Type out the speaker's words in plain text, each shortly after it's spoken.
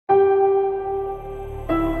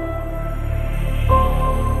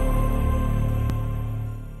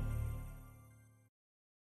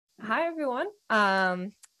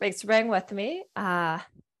Thanks for being with me.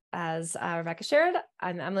 As Rebecca shared,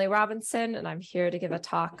 I'm Emily Robinson, and I'm here to give a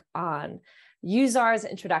talk on UseR's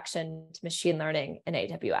Introduction to Machine Learning in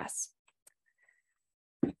AWS.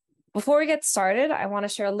 Before we get started, I want to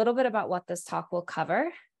share a little bit about what this talk will cover.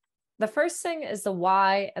 The first thing is the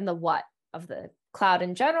why and the what of the cloud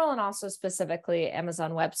in general, and also specifically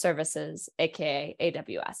Amazon Web Services, aka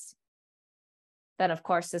AWS. Then, of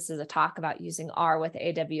course, this is a talk about using R with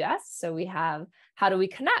AWS. So we have, how do we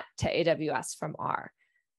connect to AWS from R?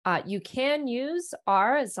 You can use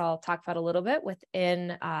R, as I'll talk about a little bit,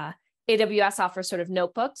 within AWS offers sort of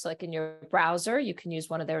notebooks, like in your browser. You can use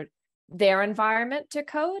one of their environment to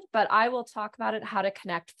code, but I will talk about it, how to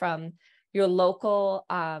connect from your local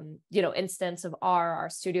instance of R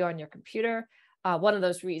Studio on your computer. One of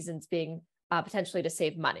those reasons being potentially to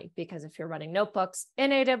save money, because if you're running notebooks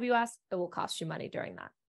in AWS, it will cost you money during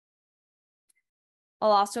that.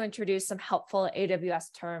 I'll also introduce some helpful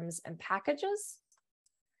AWS terms and packages.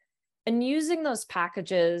 And using those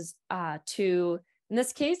packages in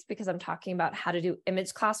this case, because I'm talking about how to do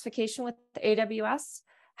image classification with AWS,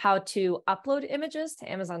 how to upload images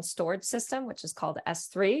to Amazon storage system, which is called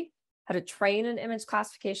S3, how to train an image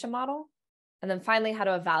classification model, and then finally, how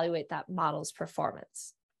to evaluate that model's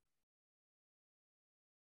performance.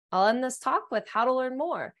 I'll end this talk with how to learn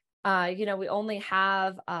more. We only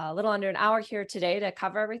have a little under an hour here today to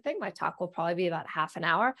cover everything. My talk will probably be about half an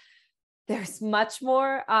hour. There's much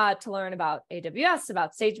more to learn about AWS,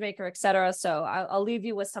 about SageMaker, et cetera. So I'll leave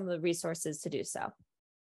you with some of the resources to do so.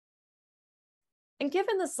 And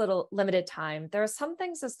given this little limited time, there are some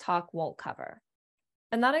things this talk won't cover.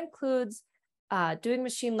 And that includes doing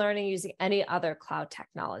machine learning using any other cloud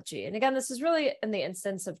technology. And again, this is really in the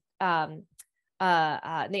instance of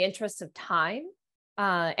in the interest of time,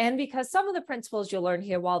 and because some of the principles you'll learn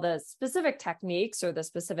here, while the specific techniques or the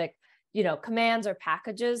specific commands or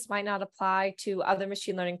packages might not apply to other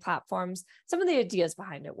machine learning platforms, some of the ideas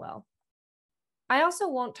behind it will. I also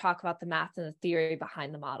won't talk about the math and the theory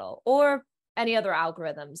behind the model or any other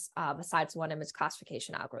algorithms besides one image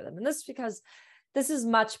classification algorithm. And this is because this is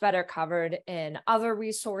much better covered in other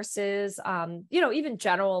resources, even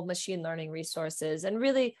general machine learning resources. And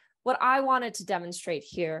really, what I wanted to demonstrate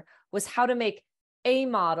here was how to make a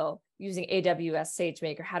model using AWS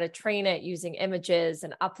SageMaker, how to train it using images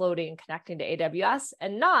and uploading and connecting to AWS,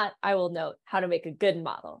 and not, I will note, how to make a good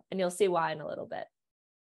model. And you'll see why in a little bit.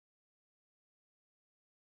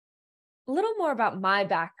 A little more about my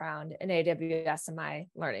background in AWS and my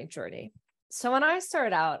learning journey. So when I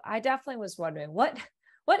started out, I definitely was wondering, what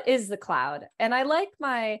is the cloud? And I like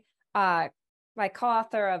my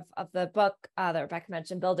co-author of the book that Rebecca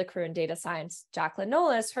mentioned, Build a Career in Data Science, Jacqueline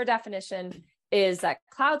Nolis, her definition is that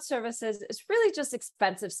cloud services is really just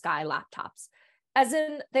expensive sky laptops. As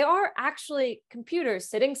in, they are actually computers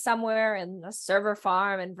sitting somewhere in a server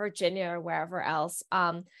farm in Virginia or wherever else,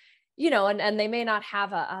 and they may not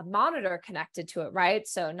have a monitor connected to it, right?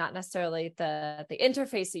 So not necessarily the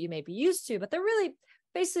interface that you may be used to, but they're really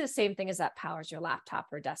basically the same thing as that powers your laptop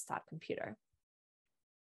or desktop computer.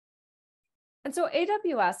 And so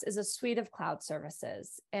AWS is a suite of cloud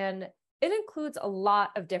services, and it includes a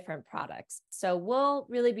lot of different products. So we'll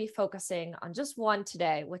really be focusing on just one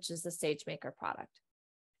today, which is the SageMaker product.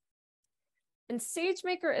 And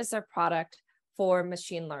SageMaker is a product for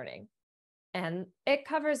machine learning, and it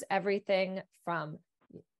covers everything from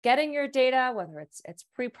getting your data, whether it's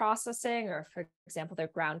pre-processing or, for example, their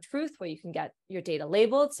ground truth, where you can get your data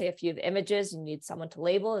labeled. Say if you have images, you need someone to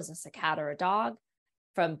label, is this a cat or a dog?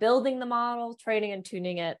 From building the model, training and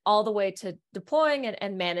tuning it, all the way to deploying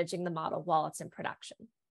and managing the model while it's in production.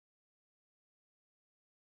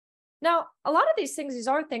 Now, a lot of these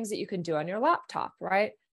are things that you can do on your laptop,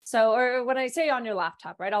 right? So, or when I say on your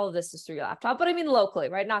laptop, right, all of this is through your laptop, but I mean locally,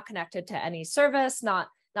 right? Not connected to any service, not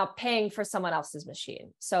paying for someone else's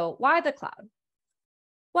machine. So why the cloud?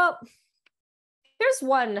 Well, here's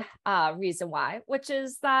one reason why, which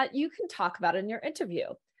is that you can talk about it in your interview.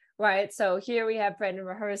 Right. So here we have Brandon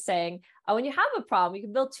Rehearse saying, when you have a problem, you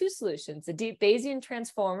can build two solutions: a deep Bayesian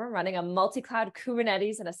transformer running on multi-cloud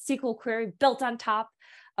Kubernetes and a SQL query built on top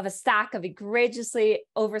of a stack of egregiously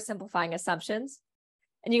oversimplifying assumptions.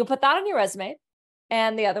 And you can put that on your resume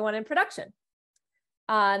and the other one in production.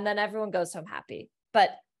 And then everyone goes home happy.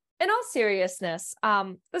 But in all seriousness,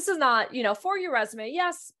 this is not, for your resume.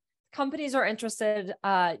 Yes, companies are interested,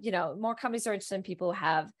 more companies are interested in people who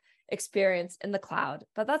have experience in the cloud,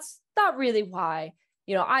 but that's not really why,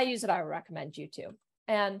 I use it, I would recommend you to.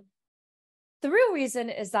 And the real reason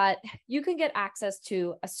is that you can get access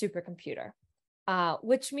to a supercomputer.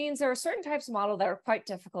 which means there are certain types of model that are quite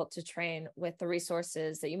difficult to train with the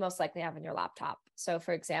resources that you most likely have in your laptop. So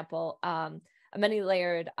for example, a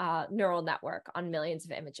many-layered neural network on millions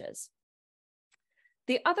of images.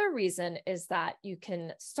 The other reason is that you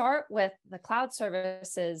can start with the cloud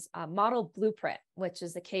services model blueprint, which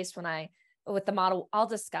is the case with the model I'll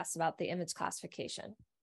discuss about the image classification.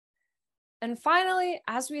 And finally,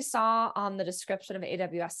 as we saw on the description of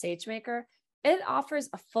AWS SageMaker, it offers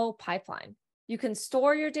a full pipeline. You can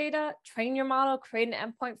store your data, train your model, create an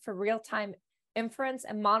endpoint for real-time inference,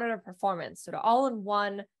 and monitor performance, sort of all in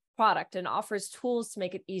one product, and offers tools to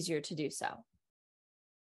make it easier to do so.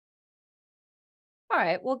 All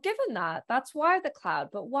right, well, given that, that's why the cloud,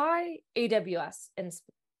 but why AWS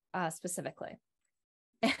specifically?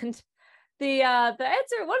 And the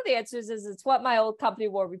answer, one of the answers is it's what my old company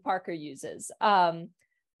Warby Parker uses.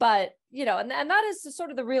 But you know, and that is sort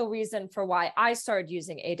of the real reason for why I started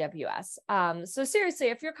using AWS. So seriously,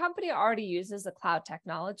 if your company already uses the cloud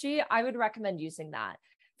technology, I would recommend using that.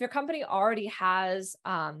 If your company already has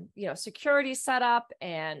you know, security set up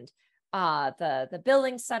and the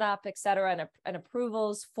billing set up, et cetera, and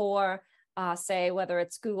approvals for say whether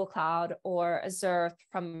it's Google Cloud or Azure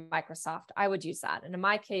from Microsoft, I would use that. And in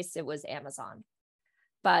my case, it was Amazon.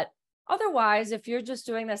 But otherwise, if you're just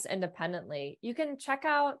doing this independently, you can check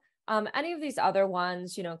out any of these other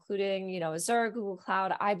ones, you know, including, you know, Azure, Google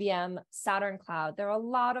Cloud, IBM, Saturn Cloud. There are a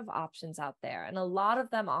lot of options out there, and a lot of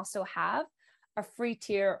them also have a free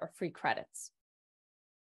tier or free credits.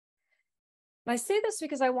 And I say this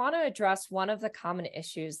because I want to address one of the common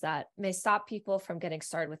issues that may stop people from getting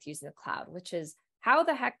started with using the cloud, which is how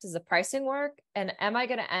the heck does the pricing work? And am I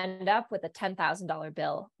going to end up with a $10,000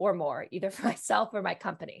 bill or more, either for myself or my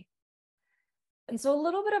company? And so a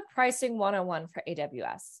little bit of pricing 101 for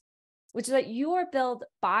AWS, which is that you are billed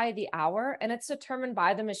by the hour, and it's determined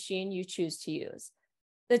by the machine you choose to use.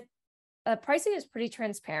 The pricing is pretty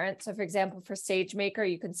transparent. So for example, for SageMaker,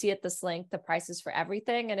 you can see at this link, the prices for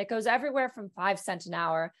everything, and it goes everywhere from 5 cents an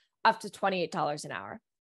hour up to $28 an hour.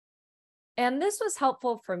 And this was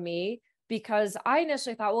helpful for me because I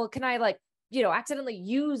initially thought, well, can I you know, accidentally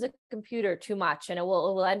use a computer too much and it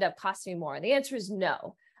will end up costing me more? And the answer is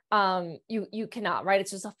no. You cannot, right?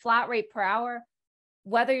 It's just a flat rate per hour,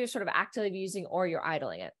 whether you're sort of actively using or you're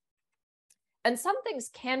idling it. And some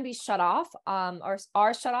things can be shut off or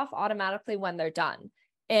are shut off automatically when they're done.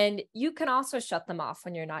 And you can also shut them off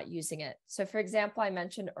when you're not using it. So for example, I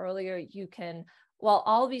mentioned earlier, you can, well,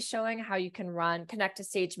 I'll be showing how you can connect to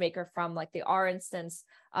SageMaker from like the R instance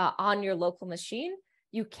on your local machine.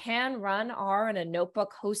 You can run R in a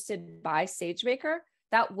notebook hosted by SageMaker.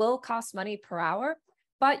 That will cost money per hour,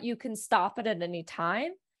 but you can stop it at any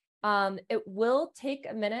time. It will take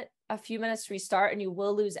a few minutes to restart, and you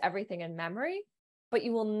will lose everything in memory, but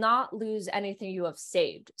you will not lose anything you have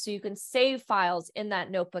saved. So you can save files in that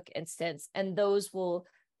notebook instance, and those will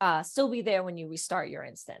still be there when you restart your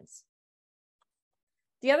instance.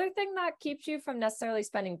 The other thing that keeps you from necessarily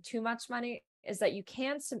spending too much money is that you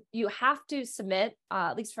have to submit,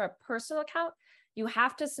 at least for a personal account, you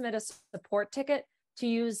have to submit a support ticket to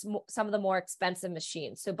use some of the more expensive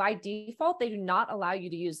machines. So by default, they do not allow you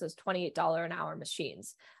to use those $28 an hour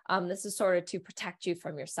machines. This is sort of to protect you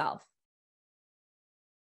from yourself.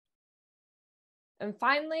 And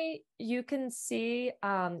finally, you can see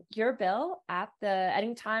your bill at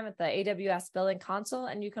any time at the AWS billing console,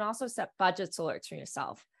 and you can also set budget alerts for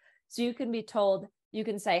yourself. So you can be told, you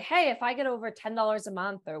can say, hey, if I get over $10 a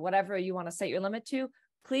month or whatever you want to set your limit to,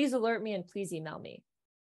 please alert me and please email me.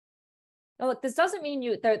 Now, look, this doesn't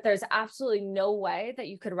mean there's absolutely no way that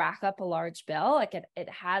you could rack up a large bill. Like it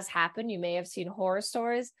has happened. You may have seen horror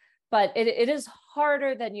stories, but it is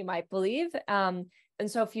harder than you might believe. And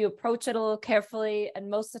so if you approach it a little carefully, and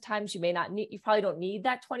most of the times you probably don't need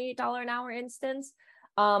that $28 an hour instance,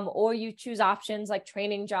 or you choose options like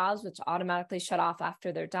training jobs, which automatically shut off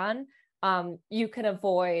after they're done, you can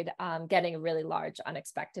avoid getting a really large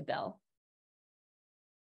unexpected bill.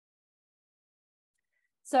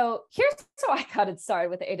 So here's how I got it started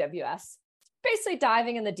with AWS, basically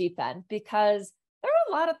diving in the deep end, because there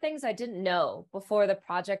were a lot of things I didn't know before the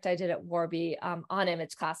project I did at Warby on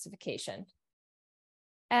image classification.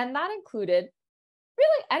 And that included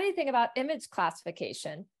really anything about image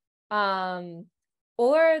classification or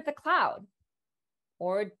the cloud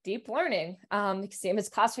or deep learning, because the image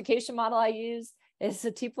classification model I use is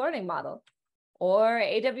a deep learning model, or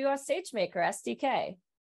AWS SageMaker SDK,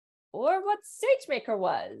 or what SageMaker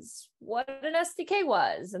was, what an SDK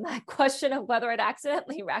was, and that question of whether I'd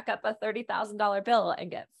accidentally rack up a $30,000 bill and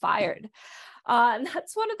get fired. And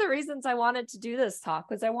that's one of the reasons I wanted to do this talk,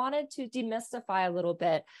 was I wanted to demystify a little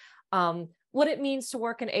bit what it means to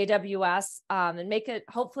work in AWS, and make it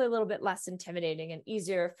hopefully a little bit less intimidating and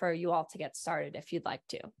easier for you all to get started if you'd like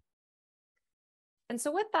to. And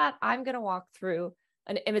so with that, I'm going to walk through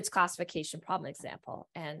an image classification problem example.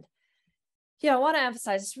 And I want to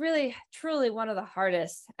emphasize it's really, truly one of the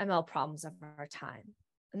hardest ML problems of our time.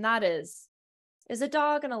 And that is a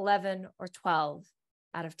dog an 11 or 12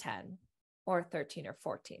 out of 10 or 13 or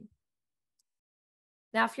 14?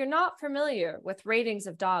 Now, if you're not familiar with ratings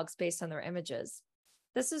of dogs based on their images,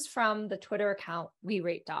 this is from the Twitter account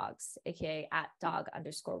WeRateDogs, aka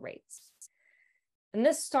 @dog_rates. And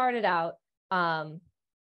this started out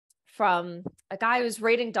from a guy who's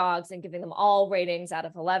rating dogs and giving them all ratings out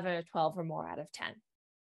of 11 or 12 or more out of 10.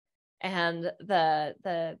 And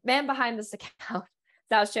the man behind this account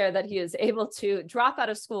now shared that he is able to drop out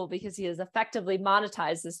of school because he has effectively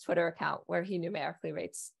monetized this Twitter account where he numerically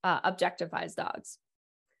rates, objectifies dogs.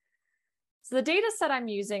 So the data set I'm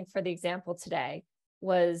using for the example today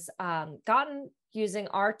was gotten using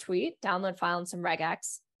our tweet, download file, and some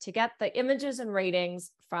regex to get the images and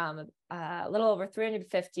ratings from a little over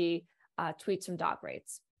 350 tweets from dog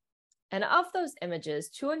rates. And of those images,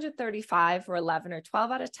 235 were 11 or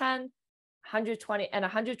 12 out of 10, 120 and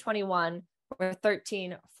 121 were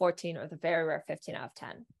 13, 14, or the very rare 15 out of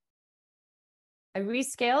 10. I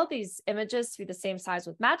rescaled these images to be the same size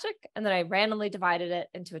with magic, and then I randomly divided it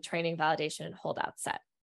into a training, validation, and holdout set.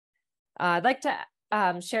 I'd like to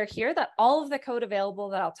share here that all of the code available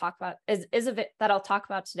that I'll talk about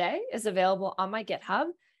today is available on my GitHub.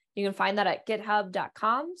 You can find that at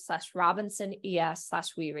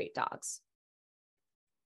github.com/RobinsonES/WeRateDogs.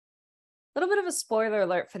 A little bit of a spoiler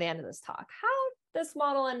alert for the end of this talk. How did this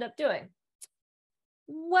model end up doing?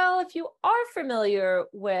 Well, if you are familiar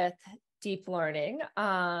with deep learning,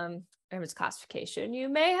 image classification, you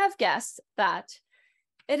may have guessed that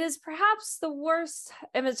it is perhaps the worst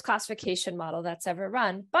image classification model that's ever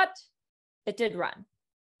run, but it did run.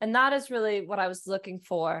 And that is really what I was looking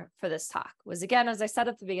for this talk. Was, again, as I said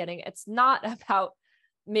at the beginning, it's not about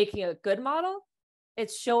making a good model.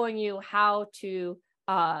 It's showing you how to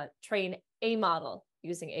train a model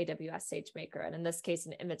using AWS SageMaker, and in this case,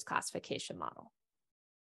 an image classification model.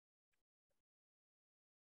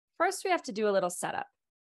 First, we have to do a little setup.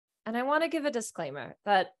 And I want to give a disclaimer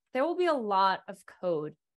that there will be a lot of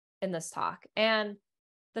code in this talk. And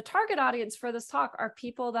the target audience for this talk are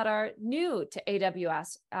people that are new to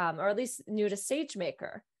AWS, or at least new to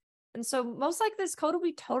SageMaker. And so most likely this code will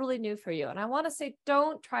be totally new for you. And I want to say,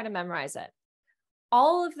 don't try to memorize it.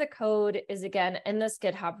 All of the code is, again, in this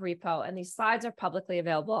GitHub repo, and these slides are publicly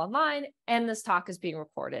available online, and this talk is being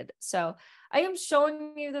recorded. So I am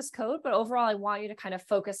showing you this code, but overall, I want you to kind of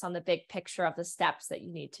focus on the big picture of the steps that you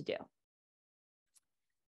need to do.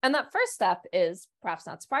 And that first step is, perhaps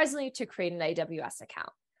not surprisingly, to create an AWS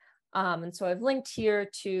account. And so I've linked here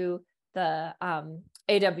to the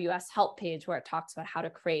AWS help page where it talks about how to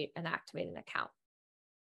create and activate an account.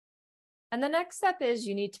 And the next step is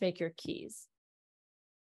you need to make your keys.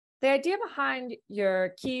 The idea behind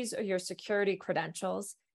your keys or your security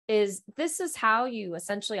credentials is this is how you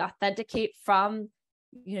essentially authenticate from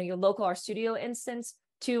your local RStudio instance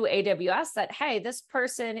to AWS that, hey, this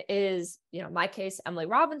person is, in my case, Emily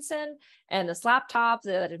Robinson, and this laptop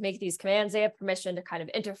that make these commands, they have permission to kind of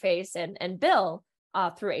interface and bill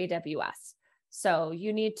through AWS. So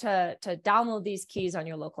you need to download these keys on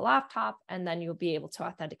your local laptop, and then you'll be able to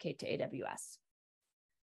authenticate to AWS.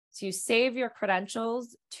 So you save your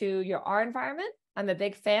credentials to your R environment. I'm a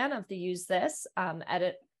big fan of the UseThis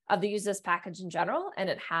UseThis package in general, and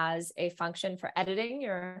it has a function for editing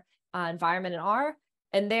your environment in R.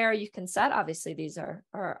 And there you can set, obviously these are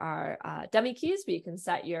dummy keys, but you can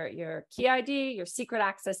set your key ID, your secret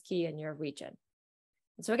access key, and your region.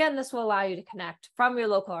 And so again, this will allow you to connect from your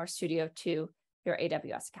local RStudio to your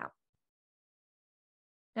AWS account.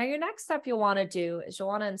 Now, your next step you'll want to do is you'll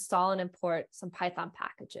want to install and import some Python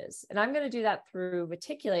packages. And I'm going to do that through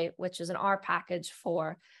Reticulate, which is an R package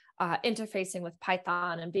for interfacing with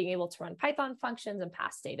Python and being able to run Python functions and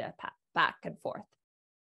pass data back and forth.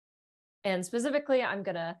 And specifically, I'm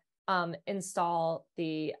going to install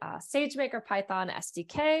the SageMaker Python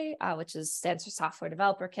SDK, which stands for Software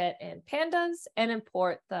Developer Kit, and Pandas, and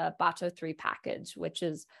import the Bato3 package, which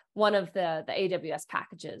is one of the AWS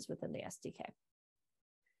packages within the SDK.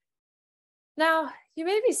 Now, you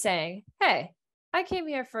may be saying, hey, I came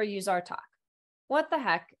here for a UseR talk. What the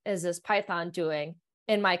heck is this Python doing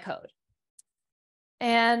in my code?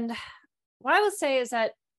 And what I would say is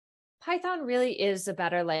that Python really is a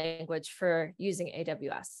better language for using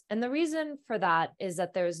AWS. And the reason for that is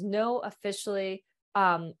that there's no official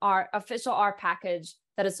R package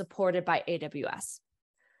that is supported by AWS.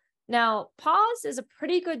 Now, pause is a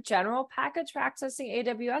pretty good general package for accessing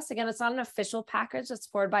AWS. Again, it's not an official package that's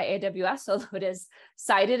supported by AWS, although it is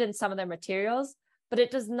cited in some of their materials, but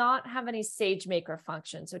it does not have any SageMaker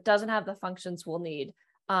functions. So it doesn't have the functions we'll need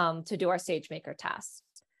to do our SageMaker tasks.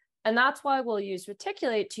 And that's why we'll use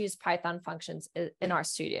Reticulate to use Python functions in our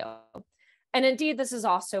studio. And indeed, this is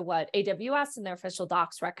also what AWS in their official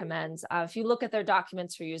docs recommends. If you look at their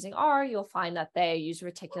documents for using R, you'll find that they use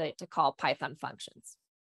Reticulate to call Python functions.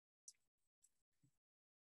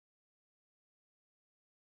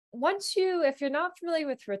 If you're not familiar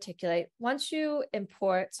with Reticulate, once you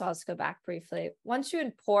import, so I'll just go back briefly. Once you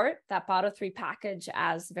import that Boto3 package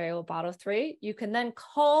as variable Boto3, you can then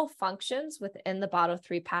call functions within the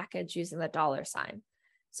Boto3 package using the $sign.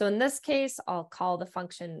 So in this case, I'll call the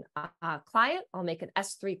function client. I'll make an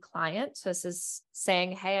S3 client. So this is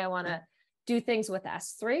saying, hey, I want to do things with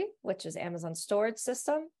S3, which is Amazon storage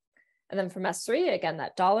system. And then from S3, again,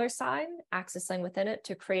 that $sign, accessing within it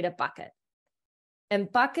to create a bucket. And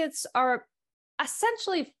buckets are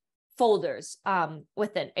essentially folders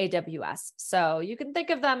within AWS. So you can think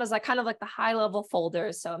of them as like kind of like the high level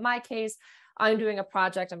folders. So in my case, I'm doing a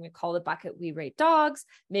project, I'm going to call the bucket WeRateDogs.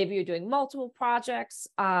 Maybe you're doing multiple projects,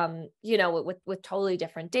 with totally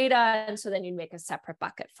different data. And so then you make a separate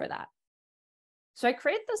bucket for that. So I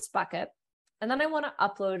create this bucket, and then I want to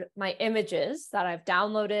upload my images that I've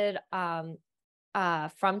downloaded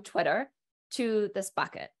from Twitter to this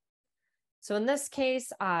bucket. So in this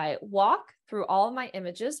case, I walk through all of my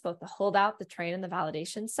images, both the holdout, the train, and the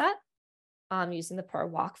validation set, using the per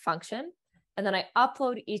walk function. And then I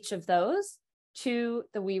upload each of those to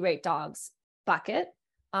the WeRateDogs bucket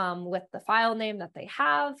with the file name that they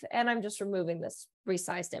have. And I'm just removing this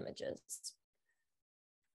resized images.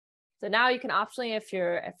 So now you can optionally, if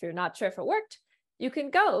you're not sure if it worked, you can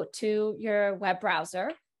go to your web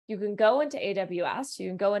browser. You can go into AWS, you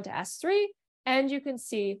can go into S3, and you can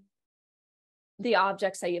see the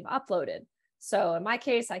objects that you've uploaded. So in my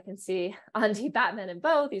case, I can see Andy, Batman, and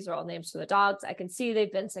Bo. These are all names for the dogs. I can see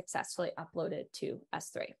they've been successfully uploaded to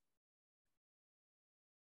S3.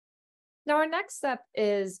 Now, our next step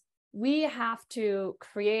is we have to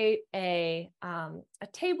create a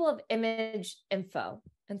table of image info.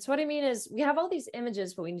 And so what I mean is we have all these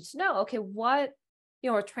images, but we need to know, okay, we're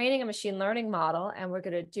training a machine learning model, and we're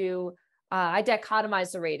going to do I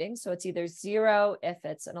dichotomize the rating. So it's either 0 if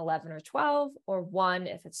it's an 11 or 12, or 1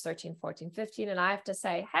 if it's 13, 14, 15. And I have to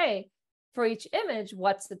say, hey, for each image,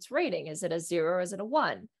 what's its rating? Is it a 0 or is it a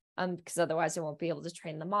 1? Because otherwise I won't be able to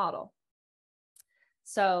train the model.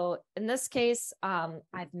 So in this case,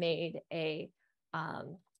 I've made a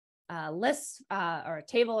list or a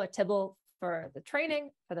table or tibble for the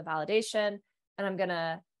training, for the validation. And I'm going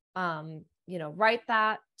to, write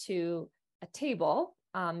that to a table.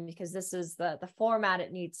 Because this is the format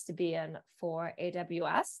it needs to be in for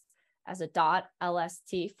AWS as a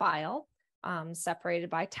 .lst file, separated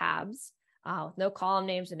by tabs, with no column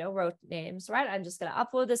names and no row names, right? I'm just going to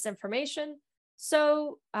upload this information.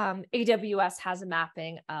 So AWS has a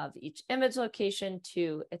mapping of each image location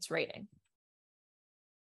to its rating.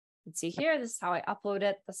 You can see here, this is how I upload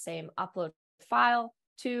it, the same upload file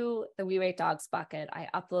to the WeRateDogs bucket. I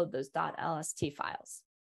upload those .lst files.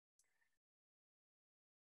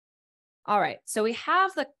 All right, so we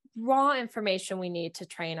have the raw information we need to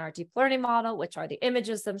train our deep learning model, which are the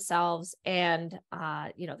images themselves and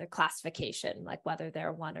their classification, like whether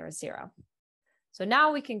they're 1 or a 0. So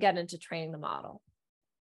now we can get into training the model.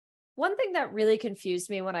 One thing that really confused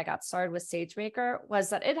me when I got started with SageMaker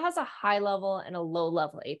was that it has a high level and a low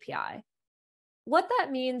level API. What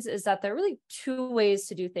that means is that there are really two ways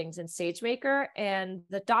to do things in SageMaker, and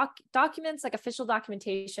the documents, like official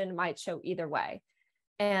documentation, might show either way.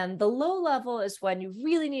 And the low level is when you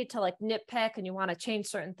really need to like nitpick and you want to change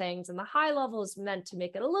certain things. And the high level is meant to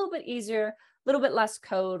make it a little bit easier, a little bit less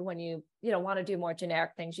code when you want to do more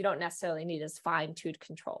generic things. You don't necessarily need as fine-tuned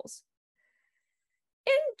controls.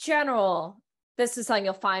 In general, this is something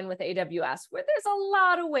you'll find with AWS where there's a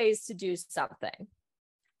lot of ways to do something.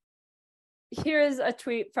 Here's a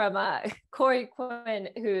tweet from Corey Quinn,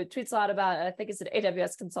 who tweets a lot about, I think it's an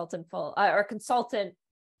AWS consultant consultant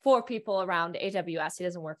for people around AWS. He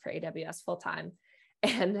doesn't work for AWS full time.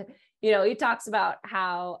 And, he talks about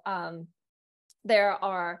how there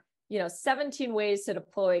are, 17 ways to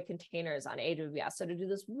deploy containers on AWS. So to do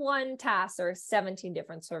this one task, there are 17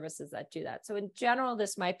 different services that do that. So in general,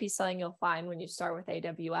 this might be something you'll find when you start with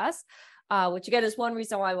AWS, which again is one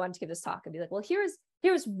reason why I wanted to give this talk and be like, well,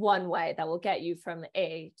 here's one way that will get you from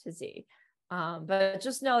A to Z. But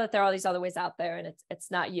just know that there are all these other ways out there, and it's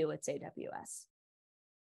not you, it's AWS.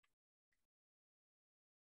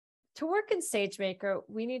 to work in SageMaker,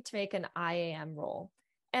 we need to make an IAM role.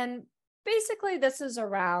 And basically this is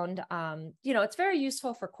around, it's very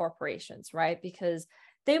useful for corporations, right? Because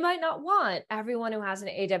they might not want everyone who has an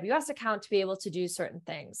AWS account to be able to do certain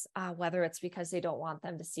things, whether it's because they don't want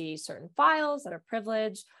them to see certain files that are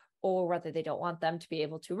privileged, or whether they don't want them to be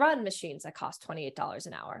able to run machines that cost $28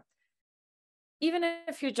 an hour. Even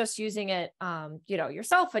if you're just using it,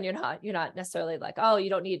 yourself, and you're not necessarily like, oh, you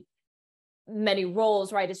don't need many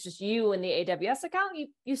roles, right? It's just you and the AWS account.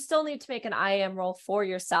 You still need to make an IAM role for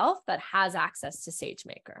yourself that has access to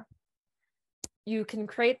SageMaker. You can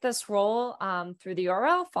create this role through the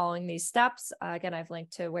URL following these steps. Again, I've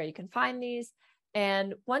linked to where you can find these.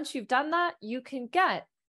 And once you've done that, you can get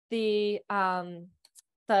in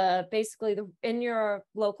your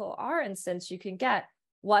local R instance, you can get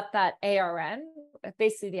what that ARN,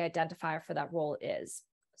 basically the identifier for that role is.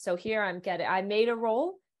 So here I made a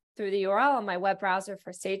role through the URL on my web browser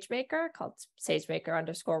for SageMaker called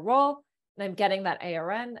SageMaker_role, and I'm getting that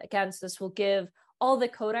ARN. Again, so this will give all the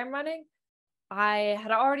code I'm running. I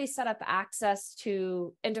had already set up access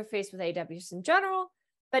to interface with AWS in general,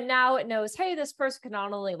 but now it knows, hey, this person can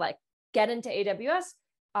not only get into AWS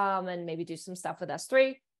and maybe do some stuff with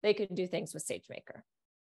S3, they can do things with SageMaker.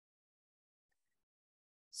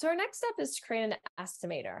 So our next step is to create an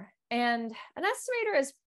estimator. And an estimator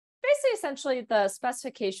is basically essentially the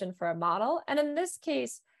specification for a model. And in this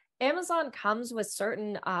case, Amazon comes with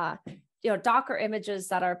certain Docker images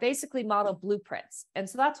that are basically model blueprints. And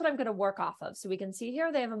so that's what I'm going to work off of. So we can see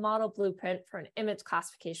here, they have a model blueprint for an image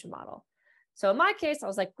classification model. So in my case, I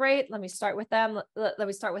was like, great, let me start with them. Let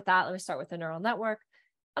me start with that. Let me start with the neural network.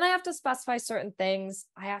 And I have to specify certain things.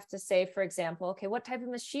 I have to say, for example, okay, what type of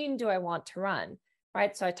machine do I want to run,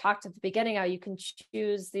 right? So I talked at the beginning how you can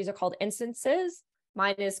choose, these are called instances.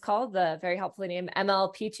 Mine is called, the very helpfully named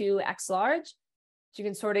MLP2X large. You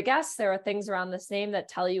can sort of guess there are things around this name that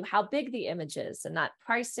tell you how big the image is, and that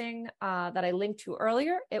pricing that I linked to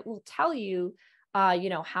earlier, it will tell you,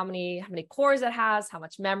 how many cores it has, how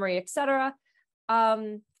much memory, etc.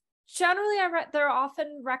 Generally, there are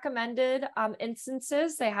often recommended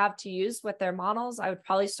instances they have to use with their models. I would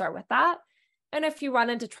probably start with that. And if you run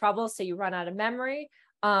into trouble, say you run out of memory,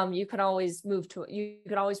 you can always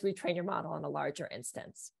retrain your model on a larger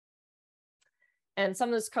instance. And some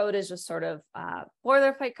of this code is just sort of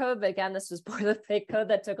boilerplate code. But again, this was boilerplate code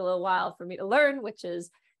that took a little while for me to learn, which is,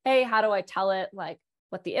 hey, how do I tell it what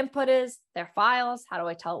the input is, their files? How do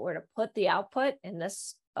I tell it where to put the output in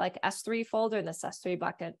this S3 folder, in this S3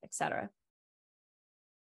 bucket, etc.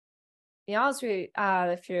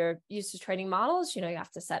 If you're used to training models, you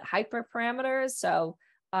have to set hyperparameters. So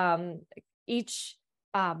each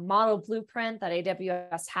model blueprint that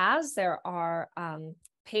AWS has, there are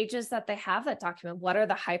pages that they have that document what are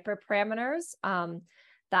the hyperparameters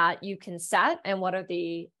that you can set and what are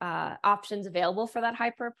the options available for that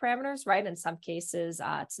hyperparameters, right? In some cases,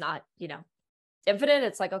 it's not, infinite.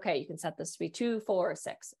 It's like, okay, you can set this to be 2, 4, or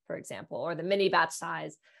 6, for example, or the mini batch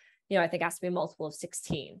size, I think has to be a multiple of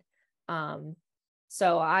 16.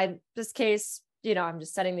 So this case, I'm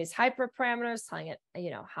just setting these hyperparameters, telling it,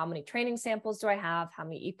 how many training samples do I have, how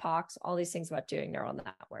many epochs, all these things about doing neural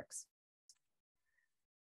networks.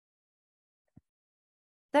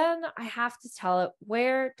 Then I have to tell it,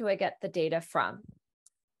 where do I get the data from?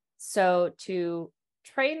 So to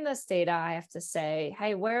train this data, I have to say,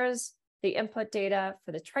 hey, where's the input data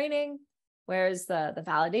for the training? Where's the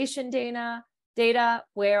validation data?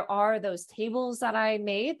 Where are those tables that I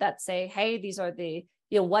made that say, hey, these are the,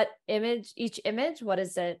 what image, each image, what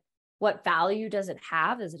is it? What value does it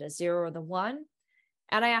have? Is it a 0 or the 1?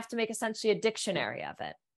 And I have to make essentially a dictionary of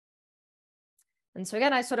it. And so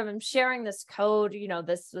again, I sort of am sharing this code,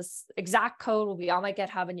 this exact code will be on my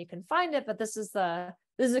GitHub and you can find it, but this is the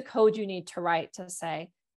code you need to write to say,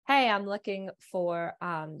 hey, I'm looking for,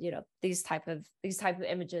 these type of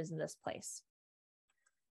images in this place.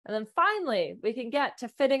 And then finally, we can get to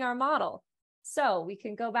fitting our model. So we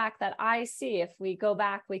can go back that IC. If we go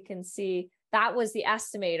back, we can see that was the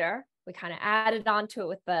estimator. We kind of added onto it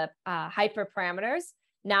with the hyperparameters.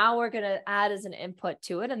 Now we're going to add as an input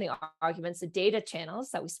to it and the arguments, the data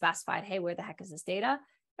channels that we specified. Hey, where the heck is this data?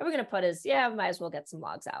 And we're going to put as, might as well get some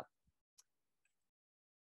logs out.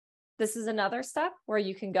 This is another step where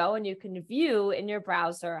you can go and you can view in your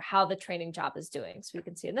browser how the training job is doing. So you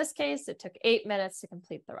can see in this case, it took 8 minutes to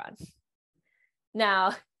complete the run.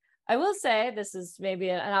 Now, I will say this is maybe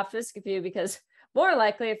an optimistic view because more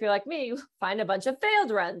likely, if you're like me, you find a bunch of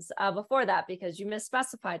failed runs before that because you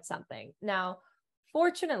misspecified something. Now,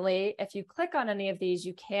 fortunately, if you click on any of these,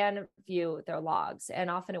 you can view their logs. And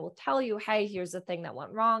often it will tell you, hey, here's the thing that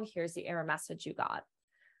went wrong. Here's the error message you got.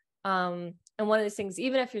 And one of these things,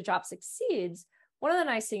 even if your job succeeds, one of the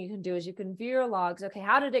nice things you can do is you can view your logs. Okay,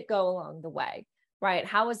 how did it go along the way, right?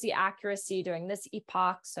 How was the accuracy during this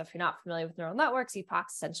epoch? So if you're not familiar with neural networks,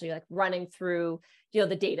 epochs essentially like running through,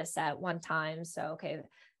 the data set one time. So, okay,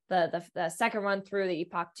 the second run through the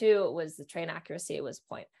epoch 2, it was the train accuracy, it was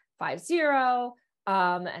 0.50.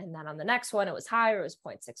 And then on the next one, it was higher, it was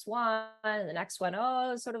 0.61. And the next one, it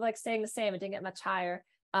was sort of like staying the same. It didn't get much higher,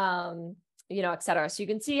 et cetera. So you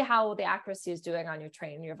can see how the accuracy is doing on your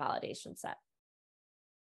train and your validation set.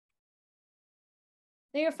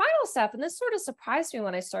 Now your final step, and this sort of surprised me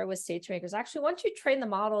when I started with SageMaker, is actually once you train the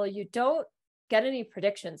model, you don't get any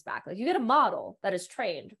predictions back. Like you get a model that is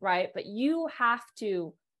trained, right? But you have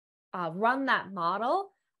to run that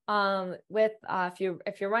model if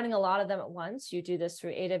you're running a lot of them at once. You do this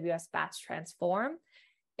through AWS Batch Transform,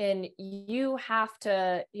 and you have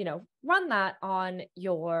to, run that on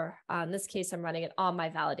your, in this case, I'm running it on my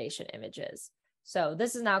validation images. So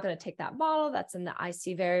this is now going to take that model that's in the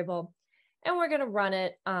IC variable, and we're going to run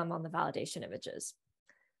it on the validation images.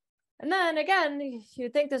 And then again,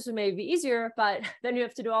 you'd think this would maybe be easier, but then you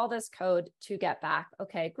have to do all this code to get back.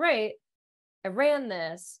 Okay, great. I ran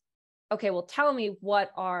this. Okay, well, tell me what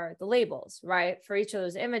are the labels, right? For each of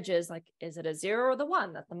those images, like, is it a 0 or the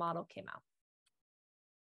 1 that the model came out?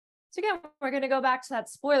 So again, we're going to go back to that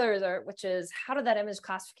spoiler alert, which is how did that image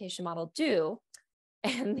classification model do?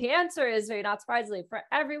 And the answer is, very not surprisingly, for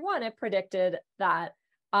everyone, it predicted that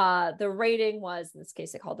the rating was, in this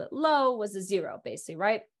case, they called it low, was a 0, basically,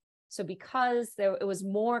 right? So because it was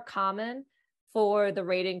more common for the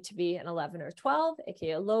rating to be an 11 or 12,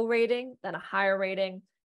 aka a low rating, than a higher rating,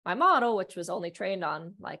 my model, which was only trained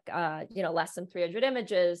on less than 300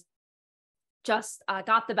 images, just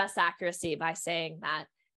got the best accuracy by saying that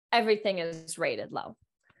everything is rated low.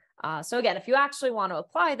 So again, if you actually want to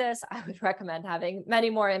apply this, I would recommend having many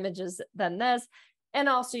more images than this. And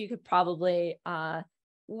also you could probably,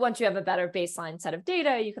 once you have a better baseline set of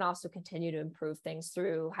data, you can also continue to improve things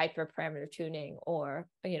through hyperparameter tuning or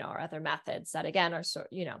other methods that again are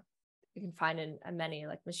you can find in many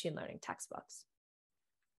like machine learning textbooks.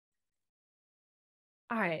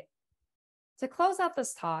 All right, to close out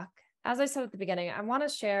this talk, as I said at the beginning, I want to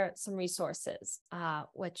share some resources,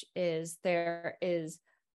 which is AWS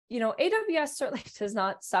certainly does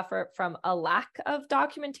not suffer from a lack of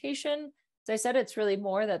documentation. As I said, it's really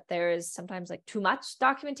more that there is sometimes like too much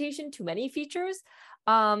documentation, too many features.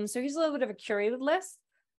 So here's a little bit of a curated list,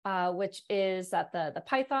 which is that the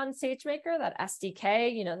Python SageMaker, that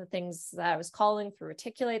SDK, the things that I was calling through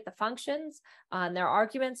Reticulate, the functions and their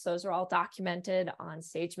arguments, those are all documented on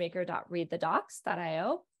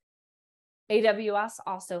sagemaker.readthedocs.io. AWS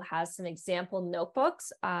also has some example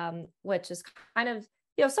notebooks, which is kind of,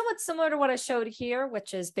 somewhat similar to what I showed here,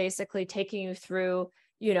 which is basically taking you through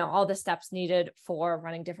all the steps needed for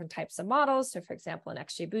running different types of models. So for example, an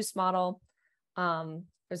XGBoost model.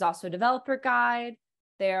 There's also a developer guide.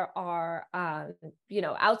 There are,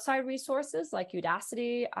 outside resources like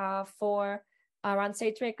Udacity for around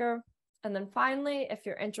SageMaker. And then finally, if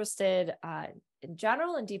you're interested in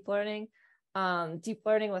general in deep learning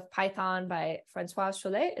with Python by Francois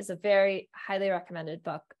Chollet is a very highly recommended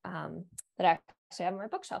book that I actually have on my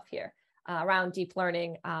bookshelf here. Around deep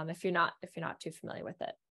learning, if you're not too familiar with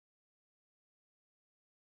it.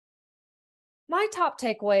 My top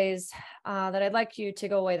takeaways that I'd like you to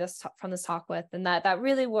go away from this talk with, and that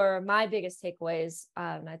really were my biggest takeaways,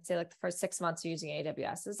 and I'd say like the first 6 months of using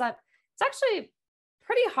AWS, is that it's actually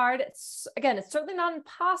pretty hard. It's certainly not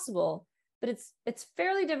impossible, but it's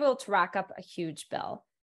fairly difficult to rack up a huge bill.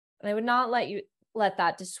 And I would not let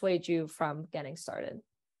that dissuade you from getting started.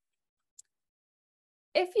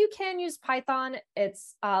 If you can use Python,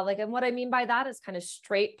 it's and what I mean by that is kind of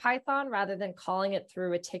straight Python rather than calling it through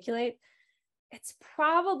Reticulate. It's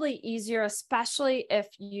probably easier, especially if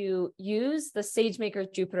you use the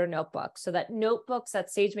SageMaker Jupyter notebook. So that notebooks that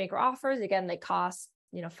SageMaker offers, again, they cost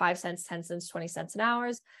 5 cents, 10 cents, 20 cents an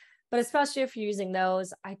hour. But especially if you're using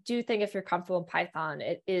those, I do think if you're comfortable in Python,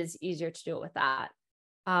 it is easier to do it with that.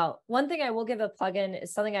 One thing I will give a plugin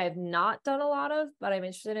is something I have not done a lot of, but I'm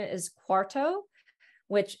interested in is Quarto,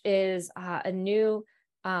 which is a new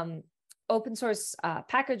open source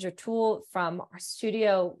package or tool from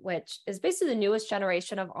RStudio, which is basically the newest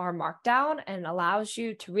generation of R Markdown and allows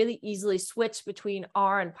you to really easily switch between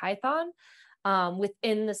R and Python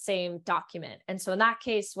within the same document. And so in that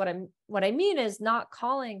case, what I mean is not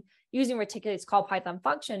using Reticulate's call Python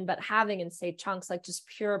function, but having in say chunks like just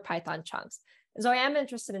pure Python chunks. And so I am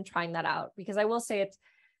interested in trying that out because I will say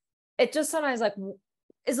it just sometimes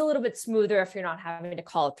is a little bit smoother if you're not having to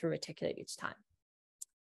call it through Reticulate each time.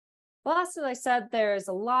 Well, as I said, there's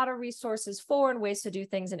a lot of resources for and ways to do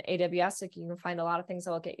things in AWS. Like you can find a lot of things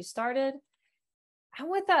that will get you started. And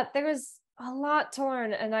with that, there is a lot to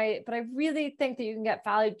learn. But I really think that you can get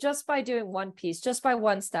value just by doing one piece, just by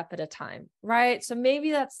one step at a time, right? So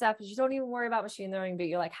maybe that step is you don't even worry about machine learning, but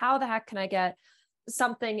you're like, how the heck can I get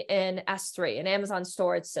something in S3, an Amazon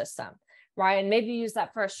storage system, right? And maybe you use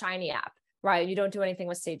that for a Shiny app, right? You don't do anything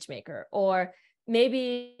with SageMaker. Or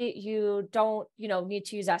maybe you don't, need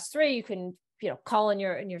to use S3. You can, call in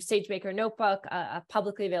your SageMaker notebook, a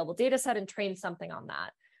publicly available data set and train something on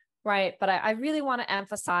that, right? But I really want to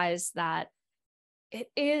emphasize that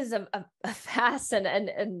it is a vast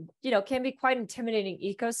and can be quite intimidating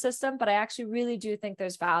ecosystem, but I actually really do think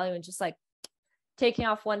there's value in just like taking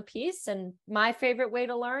off one piece. And my favorite way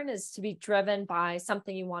to learn is to be driven by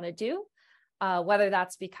something you want to do, whether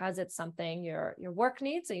that's because it's something your work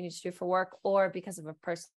needs that you need to do for work, or because of a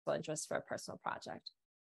personal interest for a personal project.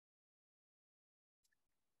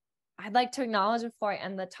 I'd like to acknowledge before I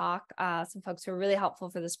end the talk, some folks who were really helpful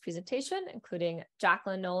for this presentation, including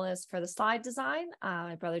Jacqueline Nolis for the slide design,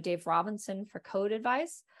 my brother Dave Robinson for code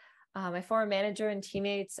advice, my former manager and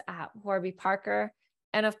teammates at Warby Parker,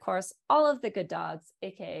 and of course, all of the good dogs,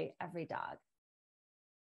 aka every dog.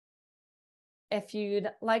 If you'd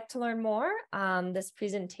like to learn more, this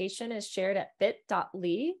presentation is shared at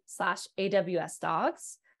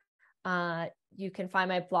bit.ly/AWSDogs. You can find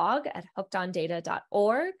my blog at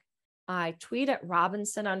hookedondata.org. I tweet at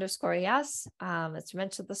Robinson_ES. As you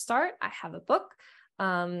mentioned at the start, I have a book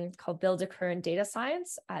called Build a Career in Data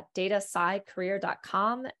Science at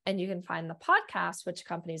datascicareer.com. And you can find the podcast, which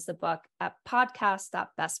accompanies the book, at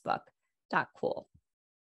podcast.bestbook.cool.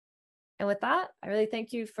 And with that, I really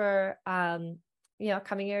thank you for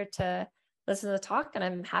coming here to listen to the talk, and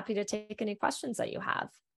I'm happy to take any questions that you have.